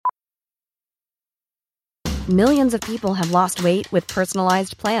Millions of people have lost weight with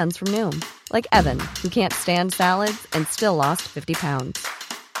personalized plans from Noom. Like Evan, who can't stand salads and still lost 50 pounds.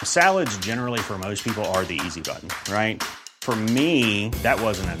 Salads generally for most people are the easy button, right? For me, that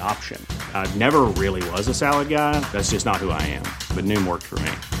wasn't an option. I never really was a salad guy. That's just not who I am. But Noom worked for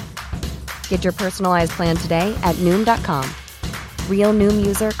me. Get your personalized plan today at Noom.com. Real Noom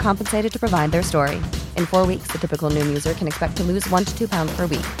user compensated to provide their story. In 4 weeks, the typical Noom user can expect to lose 1 to 2 pounds per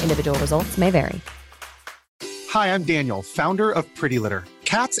week. Individual results may vary. Hi, I'm Daniel, founder of Pretty Litter.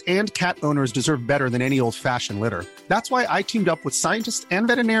 Cats and cat owners deserve better than any old-fashioned litter. That's why I teamed up with scientists and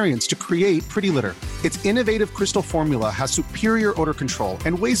veterinarians to create Pretty Litter. Its innovative crystal formula has superior odor control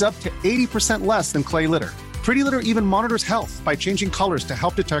and weighs up to 80% less than clay litter. Pretty Litter even monitors health by changing colors to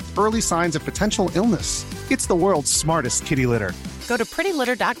help detect early signs of potential illness. It's the world's smartest kitty litter. Go to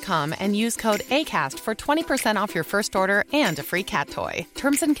prettylitter.com and use code ACAST for 20% off your first order and a free cat toy.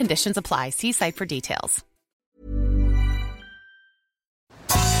 Terms and conditions apply. See site for details.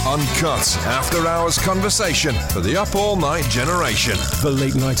 Uncut, after-hours conversation for the up-all-night generation. The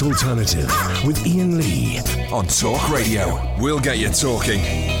Late Night Alternative with Iain Lee on Talk Radio. We'll get you talking.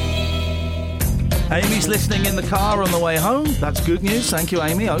 Amy's listening in the car on the way home. That's good news. Thank you,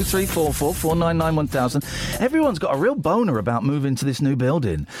 Amy. 0344 499 1000. Everyone's got a real boner about moving to this new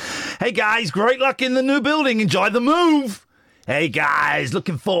building. Hey, guys, great luck in the new building. Enjoy the move. Hey, guys,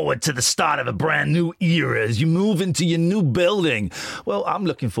 looking forward to the start of a brand new era as you move into your new building. Well, I'm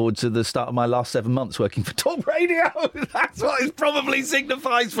looking forward to the start of my last 7 months working for Talk Radio. That's what it probably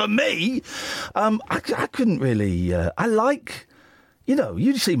signifies for me. I couldn't really... I like... You know,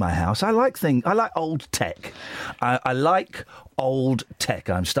 you see my house. I like old tech. I like old tech.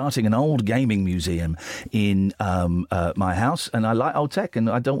 I'm starting an old gaming museum in my house, and I like old tech, and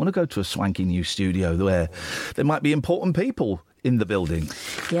I don't want to go to a swanky new studio where there might be important people in the building.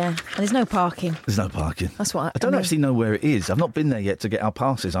 Yeah, and there's no parking. There's no parking. That's what I don't actually know where it is. I've not been there yet to get our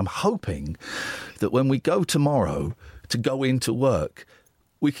passes. I'm hoping that when we go tomorrow to go into work,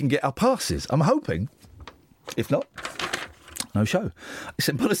 we can get our passes. I'm hoping. If not... no show.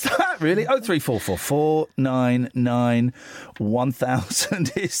 Simple as that, really. 0344 499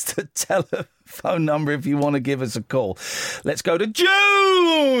 1000 is the telephone number if you want to give us a call. Let's go to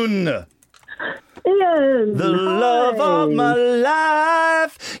June! Iain, the love of my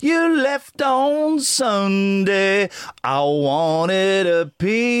life, you left on Sunday. I wanted a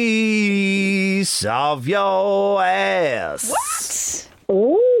piece of your ass. What?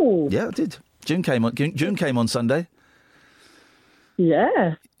 Oh. Yeah, I did. June came on Sunday.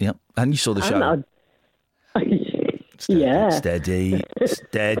 Yeah. Yep. And you saw the show. Yeah.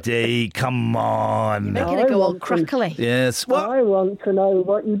 Steady. Come on. You're making it go all crackly. Yes. What? I want to know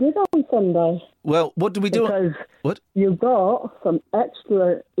what you did on Sunday. Well, what did we do? Because what? You got some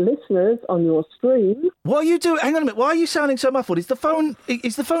extra listeners on your stream. What are you doing? Hang on a minute. Why are you sounding so muffled? Is the phone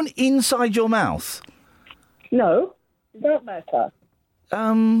inside your mouth? No. Is that better?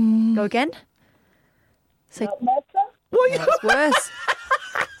 Go again. Say, that better? What are you... That's worse.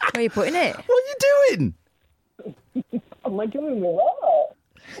 Where are you putting it? What are you doing? Am I doing what?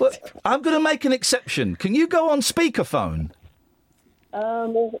 Well, I'm going to make an exception. Can you go on speakerphone?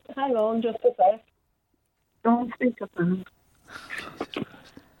 Hang on just a sec. Go on speakerphone.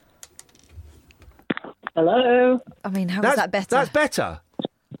 Hello? I mean, how is that better? That's better.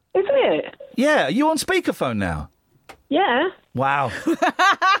 Is it? Yeah, are you on speakerphone now? Yeah. Wow.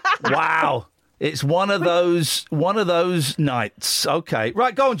 Wow. It's one of those nights. Okay.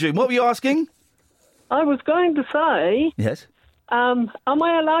 Right, go on, June. What were you asking? I was going to say... Yes? am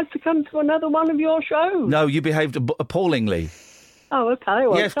I allowed to come to another one of your shows? No, you behaved appallingly. Oh, okay.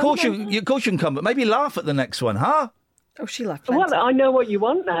 Well, yeah, of course you can come, but maybe laugh at the next one, huh? Oh, she laughed. Well, I know what you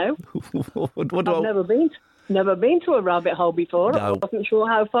want now. I've never been to a rabbit hole before. No. I wasn't sure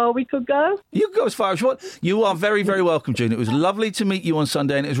how far we could go. You can go as far as you want. You are very, very welcome, June. It was lovely to meet you on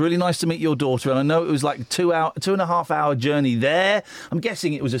Sunday, and it was really nice to meet your daughter. And I know it was like a 2.5 hour journey there. I'm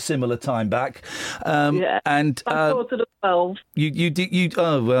guessing it was a similar time back. Yeah. And I thought at 12. You did.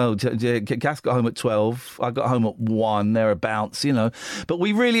 Oh well, Kath got home at 12. I got home at 1. Thereabouts, you know. But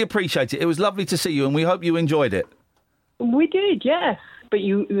we really appreciate it. It was lovely to see you, and we hope you enjoyed it. We did, yes. But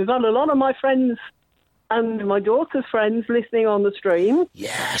you've got a lot of my friends. And my daughter's friends listening on the stream.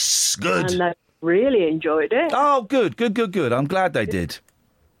 Yes, good. And they really enjoyed it. Oh, good. I'm glad they did.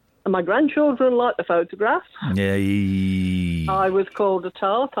 And my grandchildren liked the photographs. Yeah. I was called a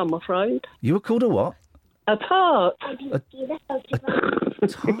tart, I'm afraid. You were called a what? A tart. A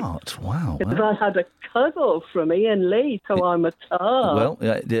tart. Wow. Because I had a cuddle from Iain Lee, so I'm a tart.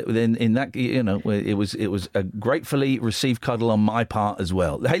 Well, then in that, it was a gratefully received cuddle on my part as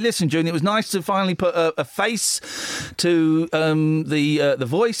well. Hey, listen, June, it was nice to finally put a face to the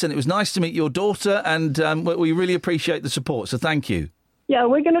voice, and it was nice to meet your daughter, and we really appreciate the support. So thank you. Yeah,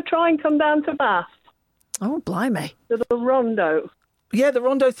 we're going to try and come down to Bath. Oh, blimey. To the Rondo. Yeah, the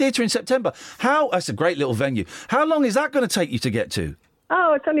Rondo Theatre in September. That's a great little venue. How long is that going to take you to get to?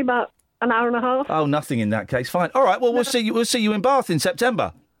 Oh, it's only about an hour and a half. Oh, nothing in that case. Fine. All right. Well, we'll see you in Bath in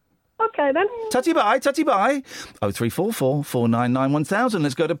September. Okay then. Tutty bye. 0344 499 1000.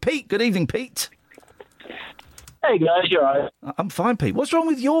 Let's go to Pete. Good evening, Pete. Hey guys, you alright? I'm fine, Pete. What's wrong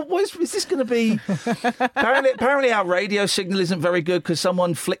with your voice? Is this going to be? apparently, our radio signal isn't very good because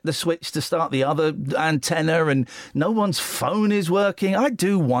someone flicked the switch to start the other antenna, and no one's phone is working. I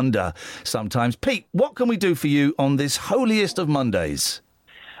do wonder sometimes. Pete, what can we do for you on this holiest of Mondays?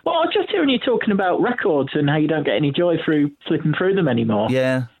 Well, I was just hearing you talking about records and how you don't get any joy through flipping through them anymore.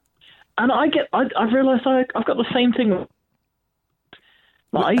 Yeah. And I've realised I've got the same thing.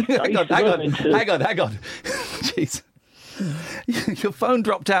 Hang on. Jeez. Your phone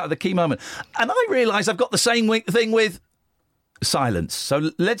dropped out at the key moment. And I realise I've got the same thing with silence.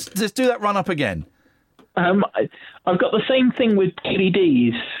 So let's just do that run up again. I've got the same thing with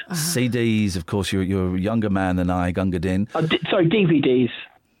DVDs. CDs, of course, you're a younger man than I, Gunga Din. Sorry, DVDs.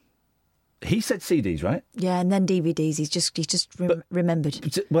 He said CDs, right? Yeah, and then DVDs. He's just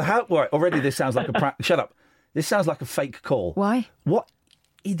remembered. Well, already this sounds like a... Shut up. This sounds like a fake call. Why? What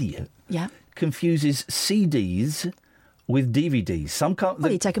idiot confuses CDs with DVDs?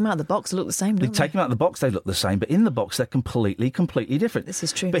 You take them out of the box, they look the same, don't they? Take them out of the box, they look the same, but in the box, they're completely different. This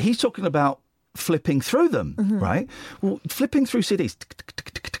is true. But he's talking about flipping through them, right? Well, flipping through CDs,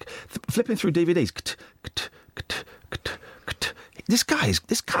 flipping through DVDs. This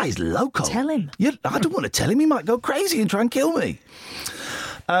guy's loco. Tell him. I don't want to tell him. He might go crazy and try and kill me.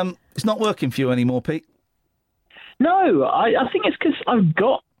 It's not working for you anymore, Pete. No, I think it's because I've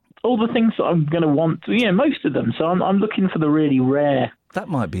got all the things that I'm going to want, most of them. So I'm looking for the really rare. That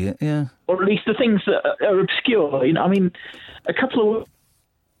might be it, yeah. Or at least the things that are obscure. A couple of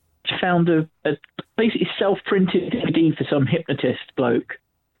found a basically self-printed DVD for some hypnotist bloke.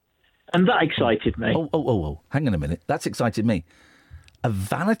 And that excited me. Oh, hang on a minute. That's excited me. A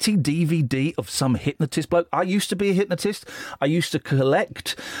vanity DVD of some hypnotist bloke. I used to be a hypnotist. I used to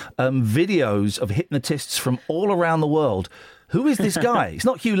collect videos of hypnotists from all around the world. Who is this guy? It's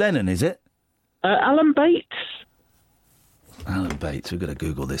not Hugh Lennon, is it? Alan Bates. Alan Bates. We've got to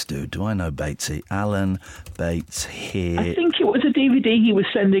Google this dude. Do I know Batesy? Alan Bates here. I think it was a DVD he was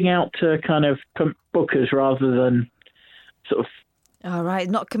sending out to kind of bookers rather than sort of... All right,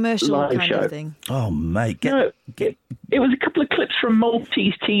 not commercial kind show. of thing. Oh, mate. It was a couple of clips from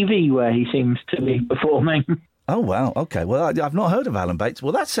Maltese TV where he seems to be performing. Oh, wow. OK. Well, I've not heard of Alan Bates.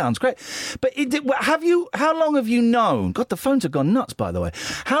 Well, that sounds great. But how long have you known? God, the phones have gone nuts, by the way.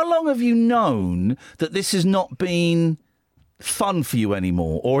 How long have you known that this has not been fun for you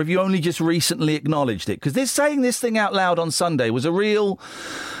anymore? Or have you only just recently acknowledged it? Because saying this thing out loud on Sunday was a real...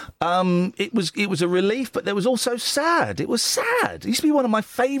 It was a relief, but there was also sad. It was sad. It used to be one of my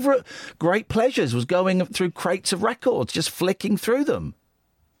favourite great pleasures was going through crates of records, just flicking through them.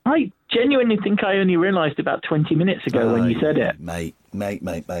 I genuinely think I only realised about 20 minutes ago when you said it. Mate.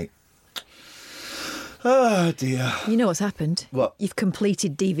 Oh, dear. You know what's happened? What? You've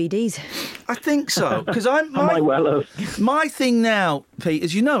completed DVDs. I think so, because I might well have. My thing now, Pete,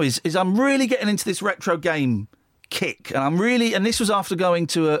 as you know, is I'm really getting into this retro game kick, and this was after going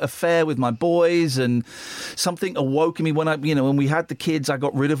to a fair with my boys, and something awoke in me when we had the kids. I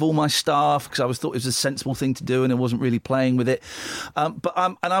got rid of all my stuff because I thought it was a sensible thing to do, and I wasn't really playing with it. But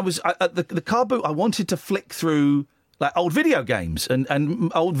I was at the car boot. I wanted to flick through like old video games and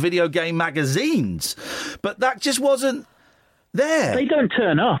old video game magazines, but that just wasn't there. They don't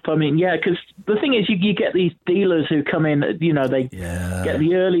turn up. Because the thing is, you get these dealers who come in, they get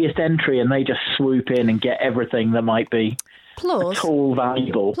the earliest entry and they just swoop in and get everything that might be at all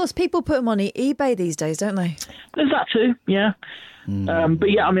valuable. Plus, people put them on eBay these days, don't they? There's that too, yeah.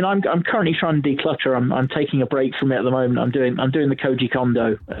 But yeah, I'm currently trying to declutter. I'm taking a break from it at the moment. I'm doing the Koji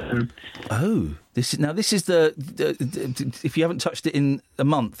Kondo. This is the if you haven't touched it in a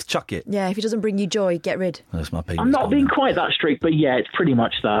month, chuck it. Yeah, if it doesn't bring you joy, get rid. That's my penis. I'm not being quite that strict, but yeah, it's pretty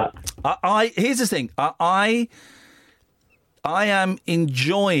much that. Here's the thing. I am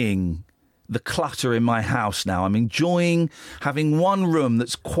enjoying the clutter in my house now. I'm enjoying having one room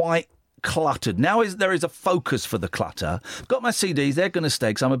that's quite cluttered. Now there is a focus for the clutter. I've got my CDs, they're going to stay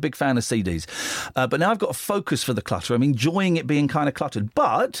because I'm a big fan of CDs. But now I've got a focus for the clutter. I'm enjoying it being kind of cluttered.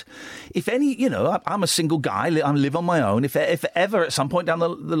 But if any, I'm a single guy, I live on my own. If ever at some point down the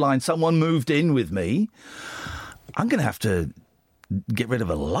line someone moved in with me, I'm going to have to get rid of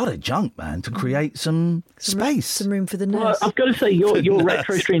a lot of junk, man, to create some space. Some room for the nurse. Well, I've got to say, your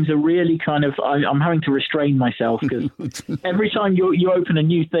retro streams are really kind of... I'm having to restrain myself because every time you open a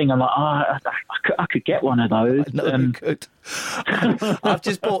new thing, I'm like, I could get one of those. No, you could. I've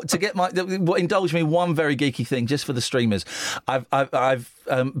just bought, to get indulge me one very geeky thing, just for the streamers. I've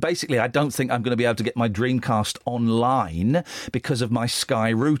basically, I don't think I'm going to be able to get my Dreamcast online because of my Sky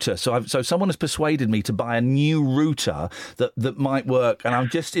router. So someone has persuaded me to buy a new router that might work,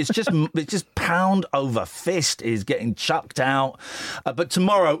 and it's just pound over fist is getting chucked out. But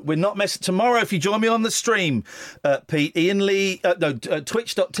tomorrow, we're not messing. Tomorrow, if you join me on the stream, Pete, Iain Lee,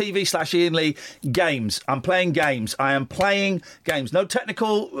 twitch.tv/Iain Lee, games. I'm playing games. I am playing games. No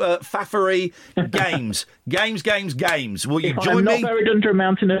technical faffery. Games. Games. Will you join me? If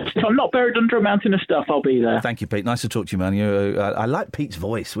I'm not buried under a mountain of stuff, I'll be there. Thank you, Pete. Nice to talk to you, man. I like Pete's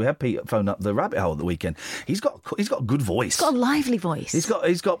voice. We had Pete phone up the rabbit hole at the weekend. He's got a good voice. He's got a lively voice.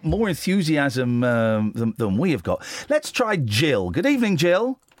 He's got more enthusiasm than we have got. Let's try Jill. Good evening,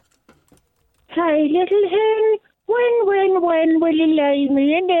 Jill. Say, little hen, when will you lay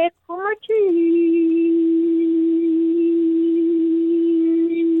me an egg for my tea?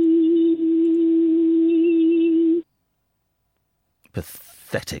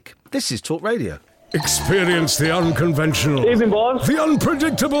 Pathetic. This is Talk Radio. Experience the unconventional, Evening, boss. the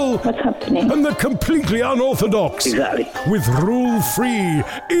unpredictable, and the completely unorthodox. Exactly. With rule-free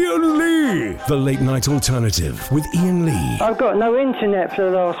Iain Lee. The Late Night Alternative with Iain Lee. I've got no internet for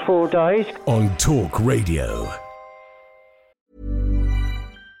the last 4 days. On Talk Radio.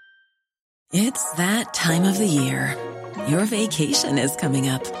 It's that time of the year. Your vacation is coming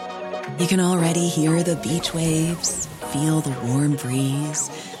up. You can already hear the beach waves, feel the warm breeze,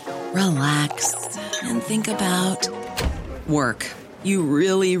 relax, and think about work. You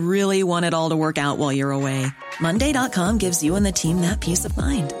really, really want it all to work out while you're away. Monday.com gives you and the team that peace of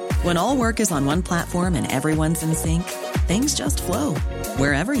mind. When all work is on one platform and everyone's in sync, things just flow.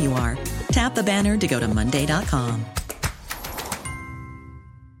 Wherever you are, tap the banner to go to Monday.com.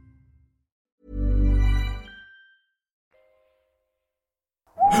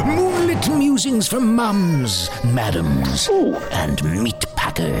 Moonlit musings from mums, madams, and meat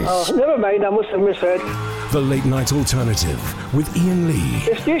packers. Oh, never mind, I must have misheard. The Late Night Alternative with Iain Lee.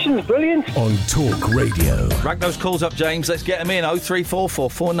 The station's brilliant. On Talk Radio. Rack those calls up, James. Let's get them in. 0344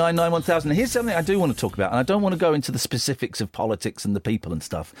 499 1000. Here's something I do want to talk about, and I don't want to go into the specifics of politics and the people and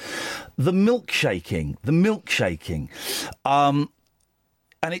stuff. The milkshaking.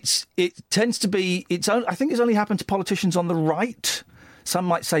 And it tends to be... I think it's only happened to politicians on the right. Some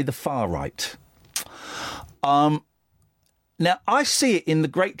might say the far right. Now, I see it in the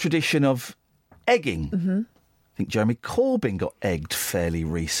great tradition of egging. Mm-hmm. I think Jeremy Corbyn got egged fairly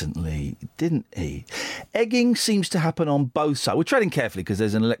recently, didn't he? Egging seems to happen on both sides. We're treading carefully because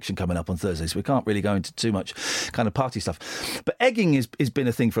there's an election coming up on Thursday, so we can't really go into too much kind of party stuff. But egging has been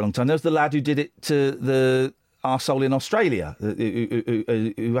a thing for a long time. There was the lad who did it to the arsehole in Australia,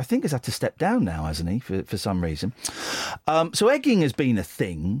 who I think has had to step down now, hasn't he, for some reason. So egging has been a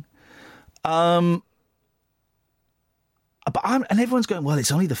thing. And everyone's going, well, it's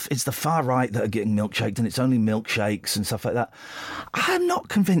the far right that are getting milkshaked, and it's only milkshakes and stuff like that. I'm not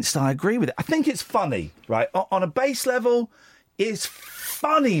convinced I agree with it. I think it's funny, right? On a base level, it's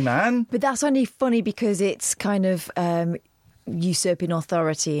funny, man. But that's only funny because it's kind of usurping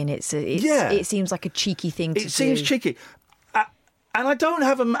authority, and it seems like a cheeky thing to do. It seems cheeky. And I don't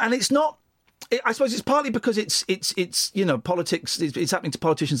have and it's not... I suppose it's partly because it's politics. It's happening to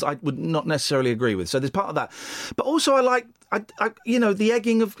politicians I would not necessarily agree with. So there's part of that, but also I like the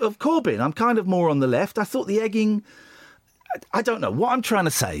egging of Corbyn. I'm kind of more on the left. I thought the egging. I don't know what I'm trying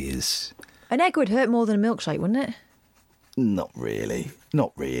to say is an egg would hurt more than a milkshake, wouldn't it? Not really.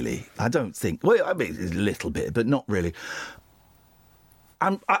 I don't think. Well, I mean, a little bit, but not really.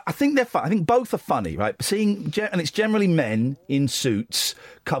 I think they're fun. I think both are funny, right? And it's generally men in suits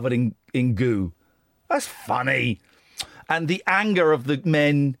covered in goo. That's funny. And the anger of the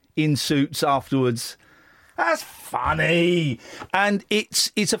men in suits afterwards, that's funny. And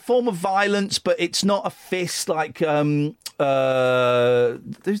it's a form of violence, but it's not a fist like who's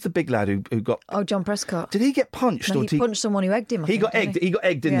the big lad who got... Oh, John Prescott. Did he get punched? No, he punched someone who egged him. He got egged,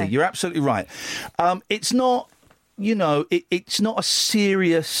 didn't he? You're absolutely right. It's not... it's not a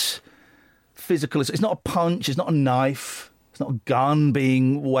serious physical... It's not a punch. It's not a knife. It's not a gun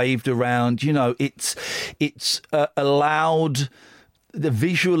being waved around. You know, it's a loud, the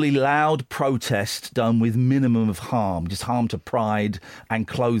visually loud protest done with minimum of harm, just harm to pride and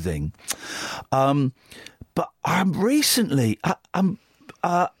clothing. But I'm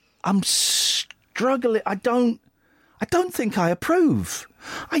struggling. I don't think I approve.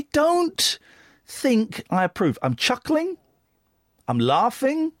 I don't think I approve. I'm chuckling. I'm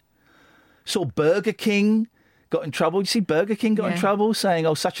laughing. Saw Burger King got in trouble. You see Burger King got in trouble saying,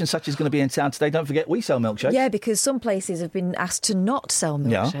 oh, such and such is going to be in town today. Don't forget, we sell milkshakes. Yeah, because some places have been asked to not sell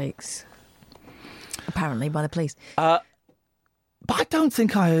milkshakes. Yeah. Apparently by the police. But I don't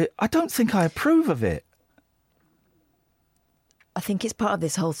think I approve of it. I think it's part of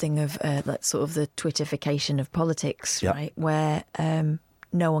this whole thing of like sort of the Twitterification of politics, right? Where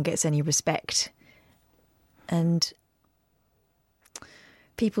no one gets any respect. And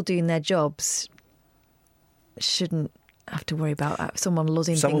people doing their jobs shouldn't have to worry about someone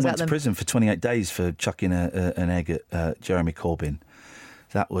losing things at them. Someone went to prison for 28 days for chucking an egg at Jeremy Corbyn.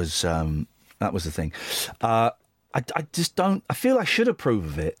 That was the thing. I just don't... I feel I should approve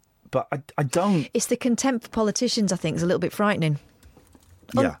of it, but I don't... It's the contempt for politicians, I think, is a little bit frightening.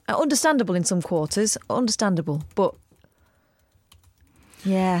 Yeah. Understandable in some quarters, understandable, but...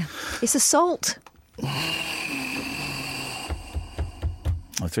 Yeah, it's assault.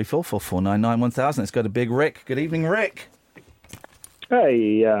 03444991000. Let's go to Big Rick. Good evening, Rick.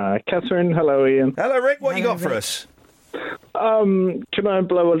 Hey, Catherine. Hello, Ian. Hello, Rick. What you got for us? Can I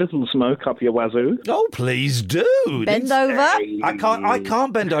blow a little smoke up your wazoo? Oh, please do. Bend over. I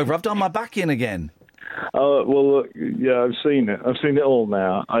can't bend over. I've done my back in again. Oh, well, look, yeah, I've seen it. I've seen it all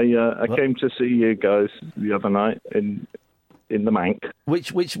now. I came to see you guys the other night in the Mank.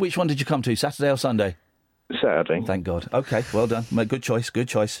 Which one did you come to? Saturday or Sunday? Saturday. Thank God. Okay, well done. Good choice. Good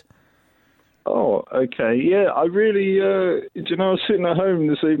choice. Oh, okay. Yeah, I really, I was sitting at home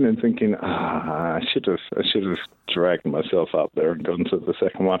this evening thinking, I should have dragged myself up there and gone to the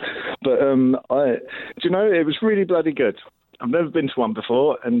second one. But it was really bloody good. I've never been to one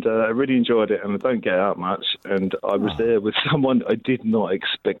before, and I really enjoyed it, and I don't get out much. And I was there with someone I did not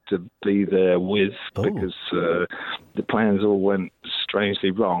expect to be there with because the plans all went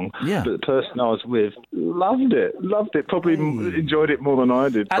strangely wrong. Yeah. But the person I was with loved it. Probably enjoyed it more than I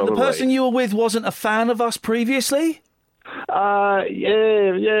did. And the person you were with wasn't a fan of us previously?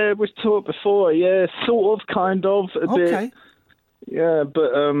 Yeah, we've talked before. Yeah, sort of, kind of, a bit. Yeah,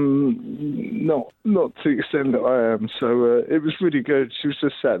 but not to the extent that I am. So it was really good. She was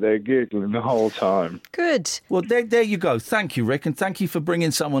just sat there giggling the whole time. Good. Well, there you go. Thank you, Rick, and thank you for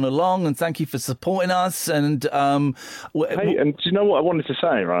bringing someone along, and thank you for supporting us. And hey, and do you know what I wanted to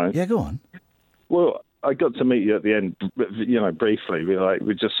say? Right? Yeah, go on. Well, I got to meet you at the end, briefly.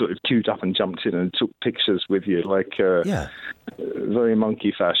 We just sort of queued up and jumped in and took pictures with you, very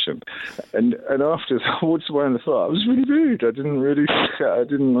monkey fashion. And afterwards, I was wearing the thought. I was really rude. I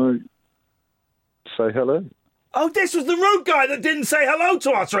didn't say hello. Oh, this was the rude guy that didn't say hello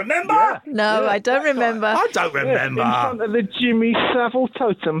to us, remember? Yeah. No, I don't remember. I don't remember. In front of the Jimmy Savile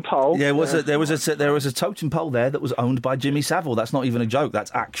totem pole. Yeah, there was a totem pole there that was owned by Jimmy Savile. That's not even a joke. That's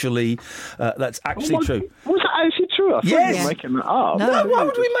actually true. Was that actually true? I thought you were making that up. No, why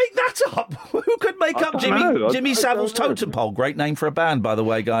would we make that up? Who could make up Jimmy Savile's totem pole? Great name for a band, by the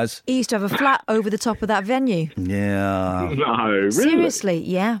way, guys. He used to have a flat over the top of that venue. Yeah. No, really? Seriously,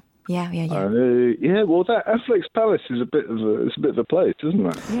 yeah. Yeah. Well, that Affleck's Palace is a bit of a place, isn't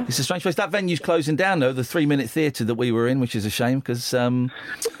it? Yeah. It's a strange place. That venue's closing down, though, the 3-minute theatre that we were in, which is a shame, because... Well,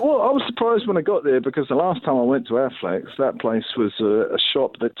 I was surprised when I got there, because the last time I went to Affleck's, that place was a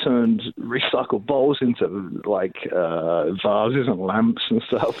shop that turned recycled bowls into, vases and lamps and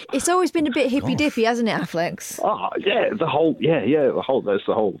stuff. It's always been a bit hippy-dippy, hasn't it, Affleck's? Oh, yeah, that's the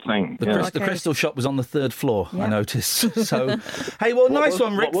whole thing. The Crystal shop was on the 3rd floor, I noticed. So, hey, well, nice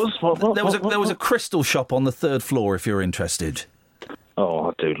one, Rick. There was a crystal shop on the 3rd floor, if you're interested. Oh,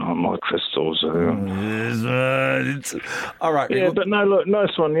 I do like my crystals. All right. Yeah, but no, look,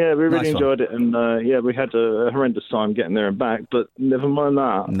 nice one. Yeah, we really enjoyed it. And, we had a horrendous time getting there and back, but never mind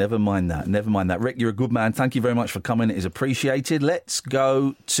that. Never mind that. Rick, you're a good man. Thank you very much for coming. It is appreciated. Let's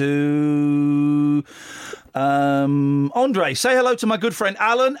go to Andre. Say hello to my good friend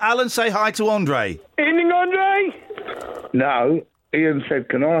Alan. Alan, say hi to Andre. Evening, Andre. No, Ian said,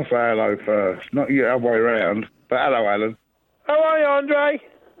 can I say hello first? Not the other way around. But hello, Alan. How are you, Andre?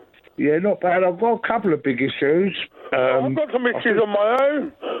 Yeah, not bad. I've got a couple of big issues. I've got some issues on my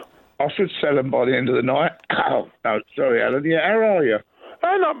own. I should sell them by the end of the night. Oh, no, sorry, Alan. Yeah, how are you?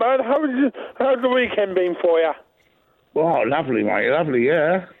 Oh, not bad. How's the weekend been for you? Oh, lovely, mate. Lovely,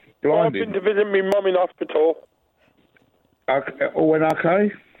 yeah. Blinding. I've been to visit my mum in hospital. All went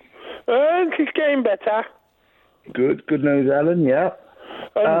okay? She's getting better. Good news, Alan, yeah.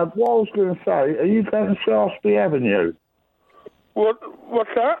 What I was going to say, are you going to Shaftesbury Avenue?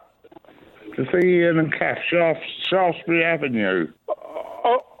 What's that? To see Iain and Kath, Shaftesbury Avenue.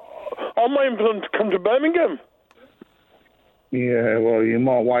 I'm waiting for them to come to Birmingham. Yeah, well, you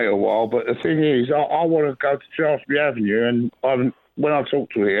might wait a while, but the thing is, I want to go to Shaftesbury Avenue, and when I talk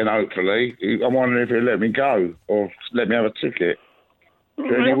to Iain, hopefully, I'm wondering if he'll let me go, or let me have a ticket. Do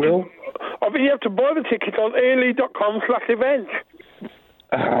you think he will? I think you have to buy the ticket on airly.com/event.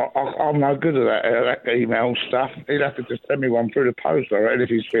 I'm no good at that email stuff. He'd have to just send me one through the post, I reckon, if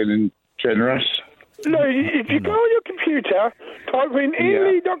he's feeling generous. No, if you go on your computer, type in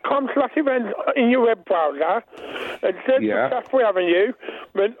airly.com/event in your web browser, and search for Shaftesbury Avenue,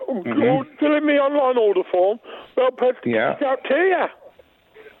 then fill in the online order form, they'll post tickets out to you.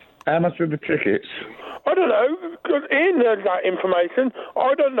 How much are the tickets? I don't know, because Iain knows that information.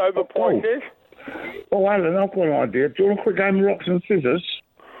 I don't know the prices. Oh, Alan, I've got an idea. Do you want a quick game of rocks and scissors?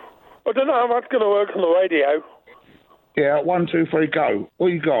 I don't know how that's going to work on the radio. Yeah, 1, 2, 3, go. What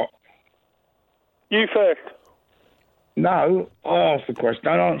you got? You first. No, I asked the question.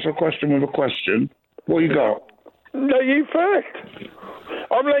 Don't answer a question with a question. What you got? No, you first.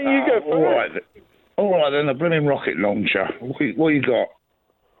 I'm letting you go first. All right, then, a blooming rocket launcher. What you got?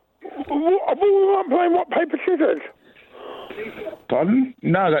 We weren't playing what, paper, scissors? Pardon?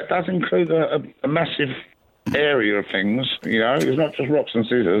 No, that does include a massive area of things, you know. It's not just rocks and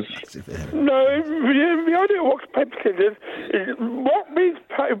scissors. No, the idea of rock, paper, scissors is rock beats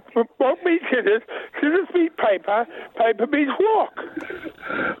scissors, scissors beat paper, paper beats rock.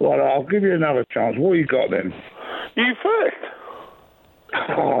 Well, I'll give you another chance. What you got then? You first.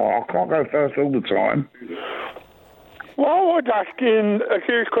 Oh, I can't go first all the time. Well, I was asking a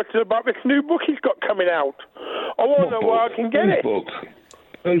serious question about this new book he's got coming out. I want to know where I can get it.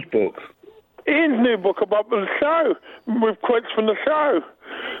 Whose book? Iain's new book about the show, with quotes from the show.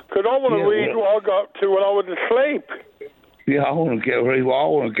 Because I want to read what I got up to when I was asleep. Yeah, I want to get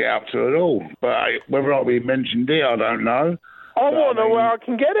up to it all. But whether I'll be mentioned here, I don't know. I want to know where I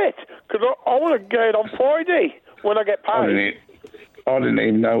can get it. Because I want to get it on Friday when I get paid. I didn't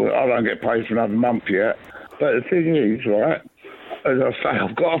even know. I don't get paid for another month yet. But the thing is, right, as I say,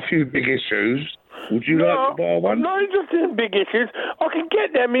 I've got a few big issues. Would you like to buy one? I'm not interested in big issues. I can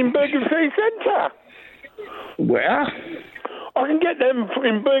get them in Birmingham City Centre. Where? I can get them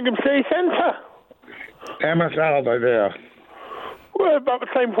in Birmingham City Centre. How much are they there? Well, about the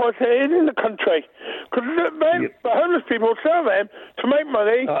same price it is in the country. Because the homeless people sell them to make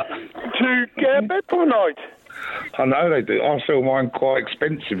money to get a bed for the night. I know they do. I sell mine quite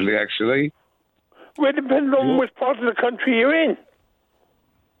expensively, actually. Well, it depends on which part of the country you're in.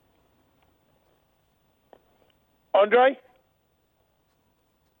 Andre?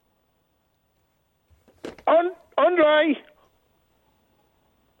 Andre?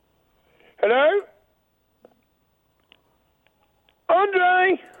 Hello?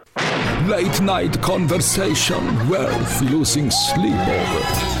 Andre? Late night conversation worth losing sleep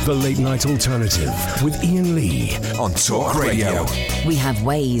over. The Late Night Alternative with Iain Lee on Talk Radio. We have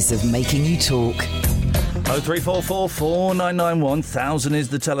ways of making you talk. 0344 499 1000 is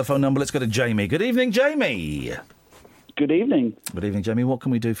the telephone number. Let's go to Jamie. Good evening, Jamie. Good evening. Good evening, Jamie. What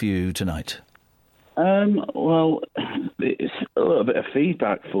can we do for you tonight? Well, it's a little bit of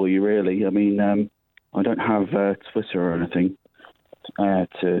feedback for you, really. I mean, I don't have Twitter or anything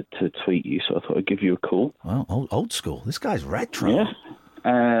to tweet you, so I thought I'd give you a call. Well, old school. This guy's retro.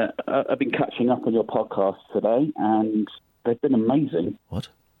 Yeah. I've been catching up on your podcast today, and they've been amazing. What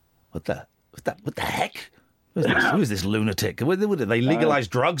the heck? Who's this lunatic? What, did they legalise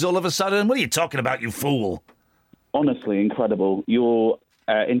drugs all of a sudden? What are you talking about, you fool? Honestly, incredible. Your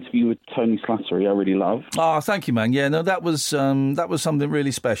interview with Tony Slattery, I really loved. Oh, thank you, man. Yeah, no, that was something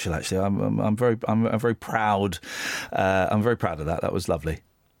really special. Actually, I'm very proud. I'm very proud of that. That was lovely.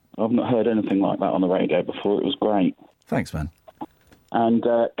 I've not heard anything like that on the radio before. It was great. Thanks, man. And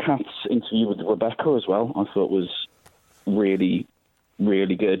Kath's interview with Rebecca as well, I thought was really,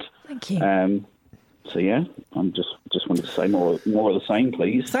 really good. Thank you. So yeah, I'm just wanted to say more of the same,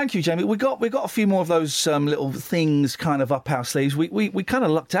 please. Thank you, Jamie. We got a few more of those little things kind of up our sleeves. We kind of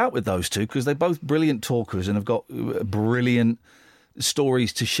lucked out with those two because they're both brilliant talkers and have got brilliant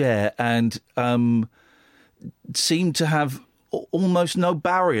stories to share and seem to have almost no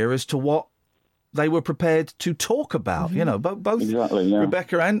barrier as to what they were prepared to talk about. Mm-hmm. You know, both exactly, yeah.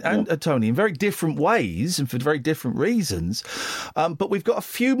 Rebecca and Tony in very different ways and for very different reasons. But we've got a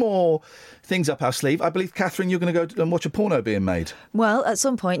few more things up our sleeve. I believe, Catherine, you're going to go and watch a porno being made. Well, at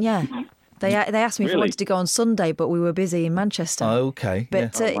some point, yeah. They asked me if I wanted to go on Sunday, but we were busy in Manchester. Okay.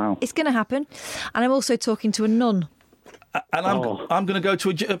 But it's going to happen. And I'm also talking to a nun. And I'm going to go to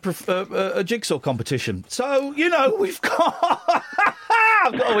a jigsaw competition. So, we've got...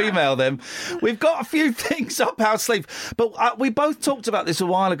 I've got to email them. We've got a few things up our sleeve. But we both talked about this a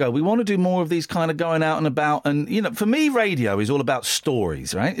while ago. We want to do more of these kind of going out and about. And, for me, radio is all about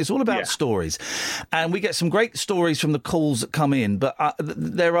stories, right? It's all about stories. And we get some great stories from the calls that come in. But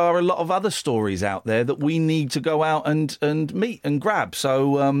there are a lot of other stories out there that we need to go out and meet and grab. So,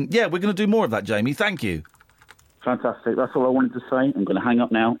 we're going to do more of that, Jamie. Thank you. Fantastic. That's all I wanted to say. I'm going to hang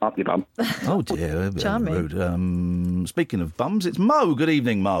up now. Up your bum. Oh, dear. Charming. Rude. Speaking of bums, it's Mo. Good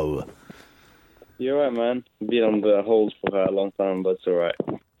evening, Mo. You're right, man. Been on the hold for a long time, but it's all right.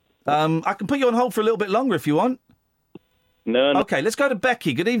 I can put you on hold for a little bit longer if you want. No. Okay, let's go to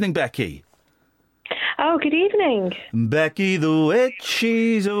Becky. Good evening, Becky. Oh, good evening. Becky the witch,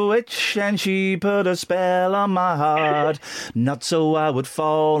 she's a witch, and she put a spell on my heart. Not so I would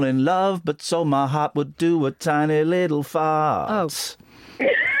fall in love, but so my heart would do a tiny little fart. Oh.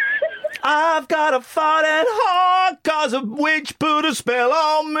 I've got a farting heart, 'cause a witch put a spell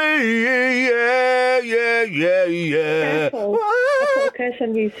on me. Yeah. Careful. I'll put a curse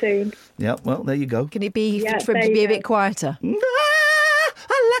on you soon. Yeah, well, there you go. Can it be for him to be a bit quieter?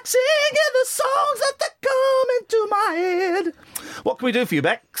 I like singing the songs that come into my head. What can we do for you,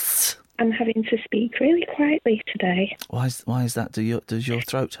 Bex? I'm having to speak really quietly today. Why is that? Does your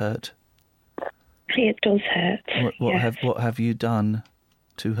throat hurt? It does hurt. What have you done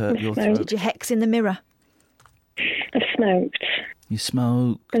to hurt your throat? Did you hex in the mirror? I've smoked. You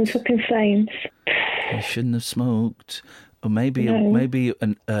smoked. And took in flames. You shouldn't have smoked. Or maybe a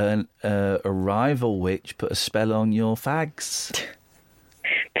rival witch put a spell on your fags.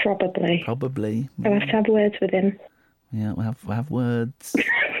 Probably. I'll have to have words with him. Yeah, we'll have words.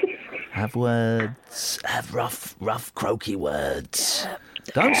 Have words. Have rough, croaky words.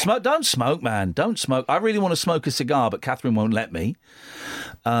 Don't smoke, man. Don't smoke. I really want to smoke a cigar, but Catherine won't let me.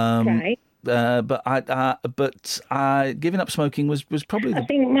 Right. But giving up smoking was probably. I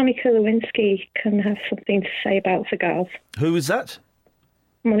think Monica Lewinsky can have something to say about cigars. Who is that?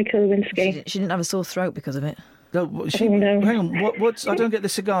 Monica Lewinsky. She didn't have a sore throat because of it. No, hang on. What's? I don't get the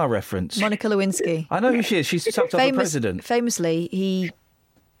cigar reference. Monica Lewinsky. I know who she is. She's sucked up the president. Famously, he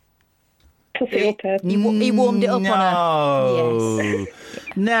He warmed it up on her. Yes.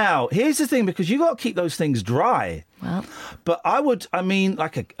 Now, here's the thing, because you got to keep those things dry. Well, but I mean,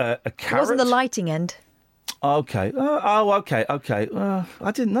 like a carrot. It wasn't the lighting end. Okay. Okay.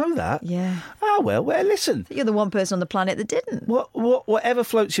 I didn't know that. Yeah. Oh, well, listen. You're the one person on the planet that didn't. Whatever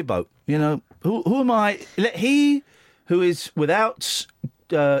floats your boat. Who am I? Let he who is without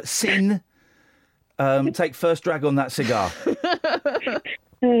sin take first drag on that cigar.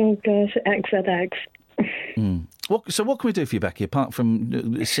 Oh, gosh, XZX. So what can we do for you, Becky, apart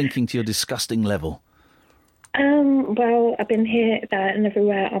from sinking to your disgusting level? Well, I've been here, there and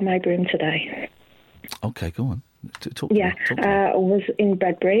everywhere on my broom today. Okay, go on. Talk to me. I was in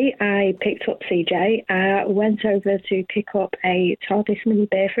Bredbury. I picked up CJ. Went over to pick up a TARDIS mini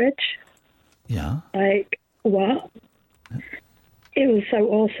beer fridge. Yeah. Like, what? It was so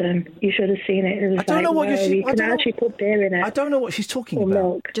awesome. You should have seen it. It was you can actually put beer in it. I don't know what she's talking about.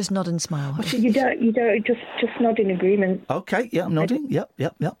 Milk. Just nod and smile. You don't. Just nod in agreement. Okay. Yeah, I'm nodding. Yep.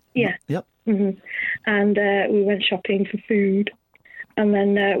 Yeah. Yep. Mm-hmm. And we went shopping for food, and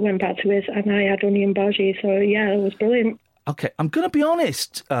then went back to his, and I had onion bhaji. So yeah, it was brilliant. Okay, I'm going to be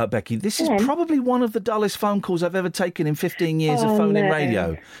honest, Becky. This is probably one of the dullest phone calls I've ever taken in 15 years of phone-in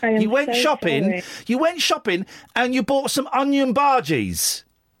radio. You went shopping. You went shopping, and you bought some onion bhajis.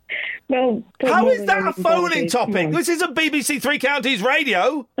 Well, how is that a phone-in topic? This is a BBC Three Counties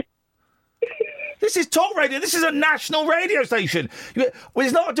radio. This is talk radio. This is a national radio station.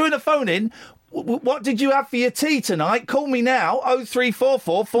 It's not doing a phone-in. What did you have for your tea tonight? Call me now,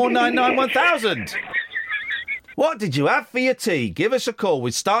 0344 499 1000. What did you have for your tea? Give us a call.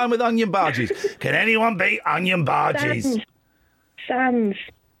 We're starting with onion bhajis. Can anyone beat onion bhajis? Sans.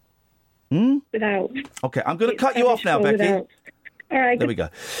 Without. Okay, I'm going to cut you off now, Becky. Without. All right. There we go.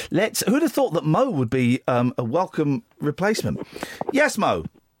 Who'd have thought that Mo would be a welcome replacement? Yes, Mo.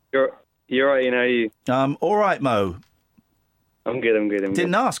 You're right, Ian, how are you? All right, Mo. I'm good.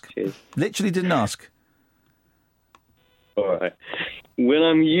 Didn't ask. Cheers. Literally didn't ask. All right. When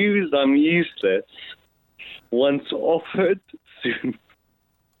I'm used, I'm useless. Once offered, soon.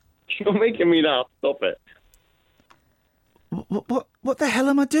 You're making me laugh. Stop it. What the hell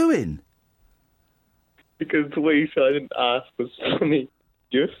am I doing? Because the way you said I didn't ask was funny.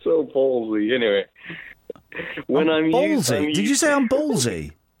 You're so ballsy. Anyway. When I'm ballsy? used, Did you say I'm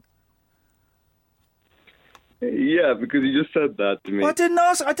ballsy? Yeah, because you just said that to me. Well, I didn't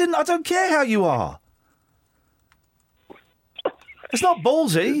ask. I don't care how you are. It's not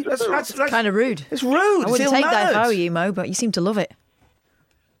ballsy. That's kind of rude. It's rude. I wouldn't take that if I were you, Mo, but you seem to love it.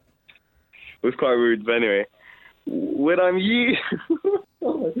 It was quite rude, but anyway. When I'm you...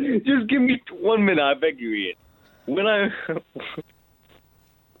 Just give me 1 minute, I beg you, Ian. When I'm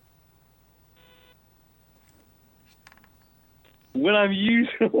used,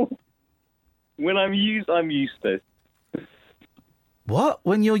 I'm useless. What?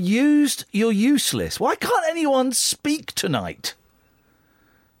 When you're used, you're useless. Why can't anyone speak tonight?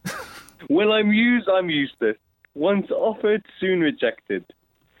 When I'm used, I'm useless. Once offered, soon rejected.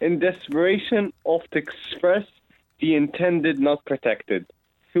 In desperation, oft express the intended, not protected.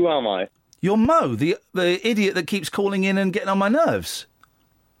 Who am I? You're Mo, the idiot that keeps calling in and getting on my nerves.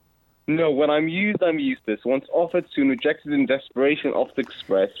 No, when I'm used, I'm useless. Once offered, soon rejected. In desperation, oft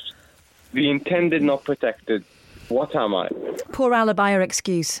expressed the intended, not protected. What am I? Poor alibi or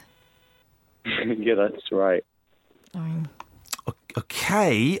excuse. Yeah, that's right.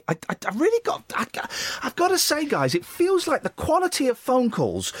 Okay, I really I've got to say, guys, it feels like the quality of phone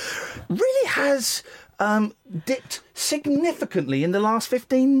calls really has dipped significantly in the last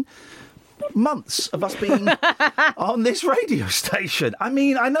 15 months of us being on this radio station. I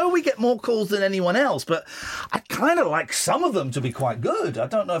mean, I know we get more calls than anyone else, but I kind of like some of them to be quite good. I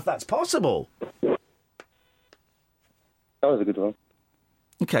don't know if that's possible. That was a good one.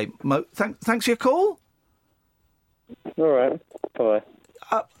 Okay, Mo, thanks for your call. All right. Bye.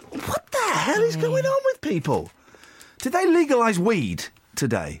 What the hell is going on with people? Did they legalise weed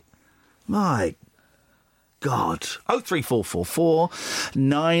today? My God. 03444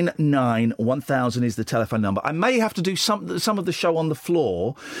 99 1000 is the telephone number. I may have to do some of the show on the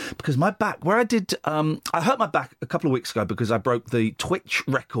floor because my back, where I did, I hurt my back a couple of weeks ago because I broke the Twitch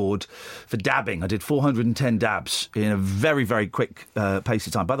record for dabbing. I did 410 dabs in a very, very quick pace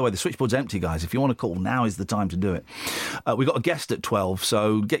of time. By the way, the switchboard's empty, guys. If you want to call, now is the time to do it. We've got a guest at 12,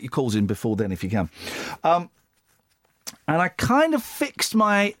 so get your calls in before then if you can. And I kind of fixed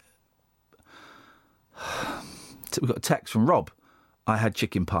my... We got a text from Rob. I had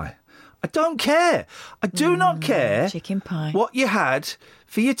chicken pie. I don't care. I do not care. Chicken pie. What you had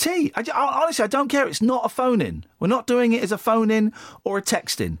for your tea. Honestly, I don't care. It's not a phone-in. We're not doing it as a phone-in or a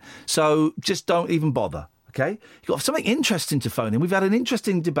text-in. So just don't even bother, okay? You've got something interesting to phone in. We've had an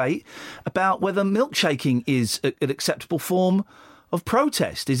interesting debate about whether milkshaking is an acceptable form of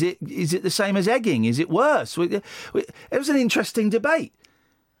protest. Is it the same as egging? Is it worse? It was an interesting debate.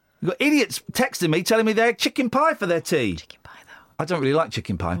 You've got idiots texting me telling me they had chicken pie for their tea. Chicken pie, though. I don't really like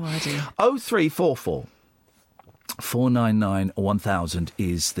chicken pie. Oh, I do. 0344 499 1000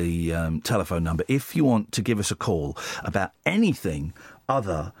 is the telephone number if you want to give us a call about anything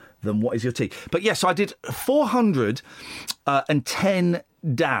other than what is your tea. But yes, I did 410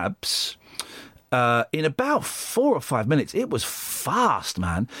 dabs in about 4 or 5 minutes. It was fast,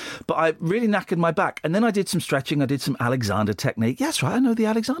 man. But I really knackered my back. And then I did some stretching. I did some Alexander technique. Yes, right. I know the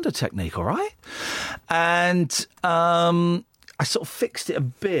Alexander technique, all right? And I sort of fixed it a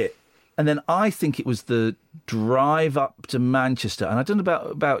bit. And then I think it was the drive up to Manchester. And I don't know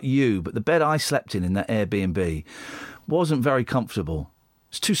about you, but the bed I slept in that Airbnb wasn't very comfortable.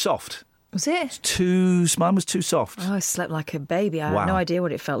 It's too soft. Was it? Mine was too soft. Oh, I slept like a baby. I Wow. had no idea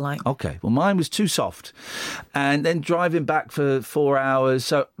what it felt like. Okay, well, mine was too soft. And then driving back for 4 hours.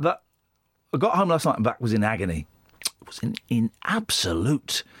 So I got home last night and back was in agony. It was in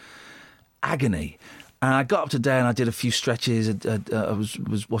absolute agony. And I got up today and I did a few stretches. I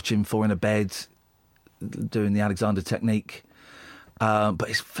was watching Four in a Bed, doing the Alexander technique. But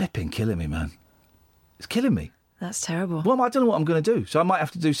it's flipping killing me, man. It's killing me. That's terrible. Well, I don't know what I'm going to do. So I might have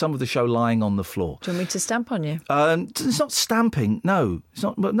to do some of the show lying on the floor. Do you want me to stamp on you? It's not stamping. No, it's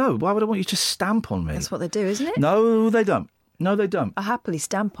not. But no, why would I want you to stamp on me? That's what they do, isn't it? No, they don't. No, they don't. I'll happily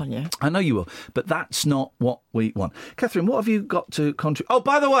stamp on you. I know you will, but that's not what we want. Catherine, what have you got to contribute? Oh,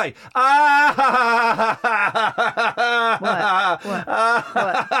 by the way.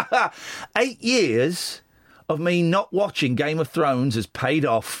 What? 8 years of me not watching Game of Thrones has paid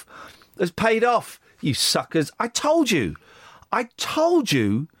off. You suckers. I told you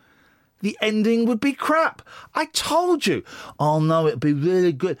the ending would be crap. I told you. Oh, no, it'd be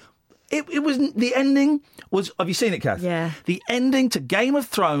really good. It was, the ending was, have you seen it, Kath? Yeah. The ending to Game of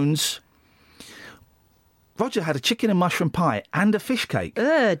Thrones, Roger had a chicken and mushroom pie and a fish cake.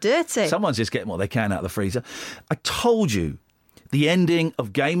 Ugh, dirty. Someone's just getting what they can out of the freezer. I told you the ending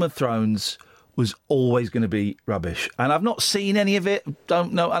of Game of Thrones was always going to be rubbish. And I've not seen any of it,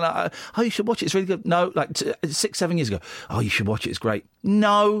 don't know. And you should watch it, it's really good. No, like 6-7 years ago. Oh, you should watch it, it's great.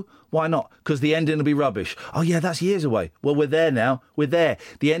 No, why not? Because the ending will be rubbish. Oh, yeah, that's years away. Well, we're there now. We're there.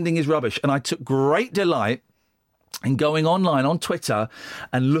 The ending is rubbish. And I took great delight in going online on Twitter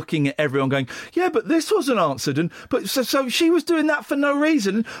and looking at everyone going, yeah, but this wasn't answered. So she was doing that for no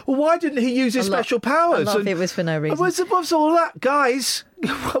reason. Well, why didn't he use his special powers? A lot of it was for no reason. What's all that? Guys,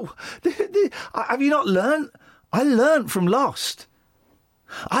 have you not learnt? I learnt from Lost.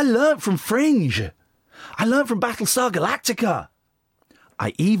 I learnt from Fringe. I learnt from Battlestar Galactica.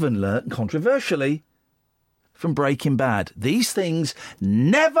 I even learnt, controversially, from Breaking Bad. These things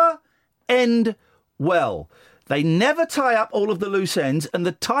never end well. They never tie up all of the loose ends, and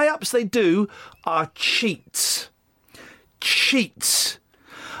the tie-ups they do are cheats. Cheats.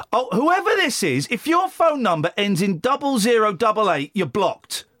 Oh, whoever this is, if your phone number ends in 0088, you're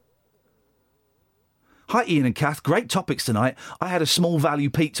blocked. Hi, Iain and Kath. Great topics tonight. I had a small value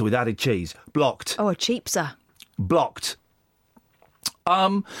pizza with added cheese. Blocked. Oh, a cheapsa. Blocked.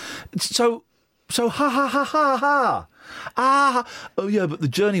 So ha ha ha ha ha. Oh yeah, but the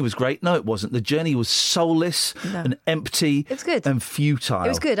journey was great. No, it wasn't. The journey was soulless and empty. It was good. And futile. It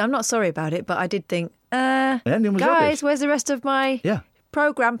was good. I'm not sorry about it, but I did think, guys, rubbish. where's the rest of my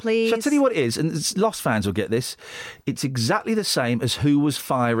programme, please? Shall I tell you what it is? And Lost fans will get this. It's exactly the same as who was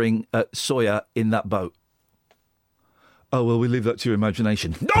firing at Sawyer in that boat. Oh, well, we leave that to your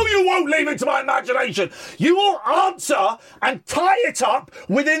imagination. No, you won't leave it to my imagination. You will answer and tie it up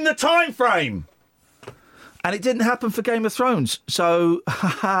within the time frame. And it didn't happen for Game of Thrones. So,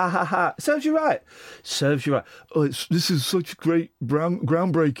 serves you right. Serves you right. Oh, this is such a great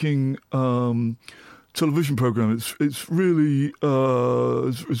groundbreaking television program. It's really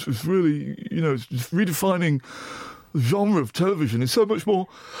it's really, you know, it's redefining the genre of television. It's so much more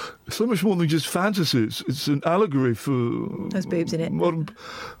than just fantasy. It's an allegory for there's boobs in it.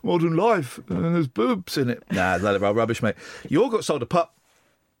 Modern life, and there's boobs in it. Nah, let it rubbish, mate. You all got sold a pup.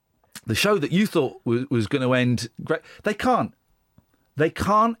 The show that you thought was going to end great, they can't. They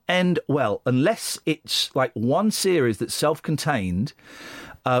can't end well unless it's like one series that's self-contained.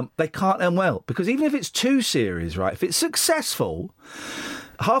 They can't end well because even if it's two series, right? If it's successful,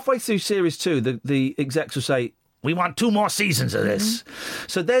 halfway through series 2, the execs will say, we want 2 more seasons of this. Mm-hmm.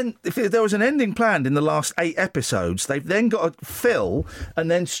 So then, if there was an ending planned in the last 8 episodes, they've then got to fill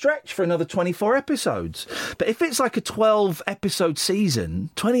and then stretch for another 24 episodes. But if it's like a 12-episode season,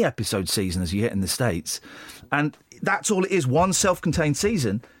 20-episode season, as you get in the States, and that's all it is, one self-contained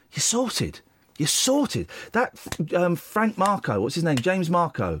season, you're sorted. You're sorted. That Frank Marco, what's his name? James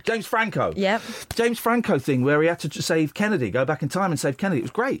Franco. Yep. James Franco thing where he had to save Kennedy, go back in time and save Kennedy. It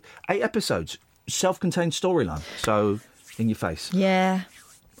was great. 8 episodes. Self-contained storyline, so in your face. Yeah.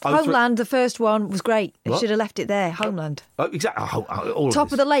 Homeland, the first one, was great. They should have left it there. Homeland. Oh, exactly.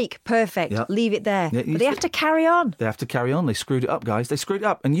 Top of the lake, perfect. Yep. Leave it there. Yeah, but they have to carry on. They have to carry on. They screwed it up, guys. They screwed it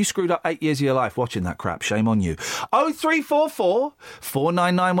up. And you screwed up 8 years of your life watching that crap. Shame on you. 0344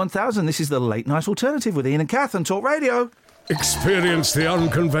 499 1000. This is the Late Night Alternative with Iain and Kath on Talk Radio. Experience the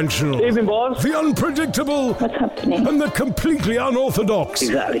unconventional, Evening, boss. the unpredictable, What's happening? and the completely unorthodox.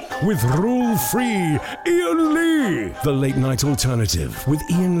 Exactly. With rule-free Iain Lee. The Late Night Alternative with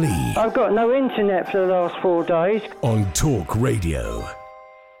Iain Lee I've got no internet for the last 4 days. on Talk Radio.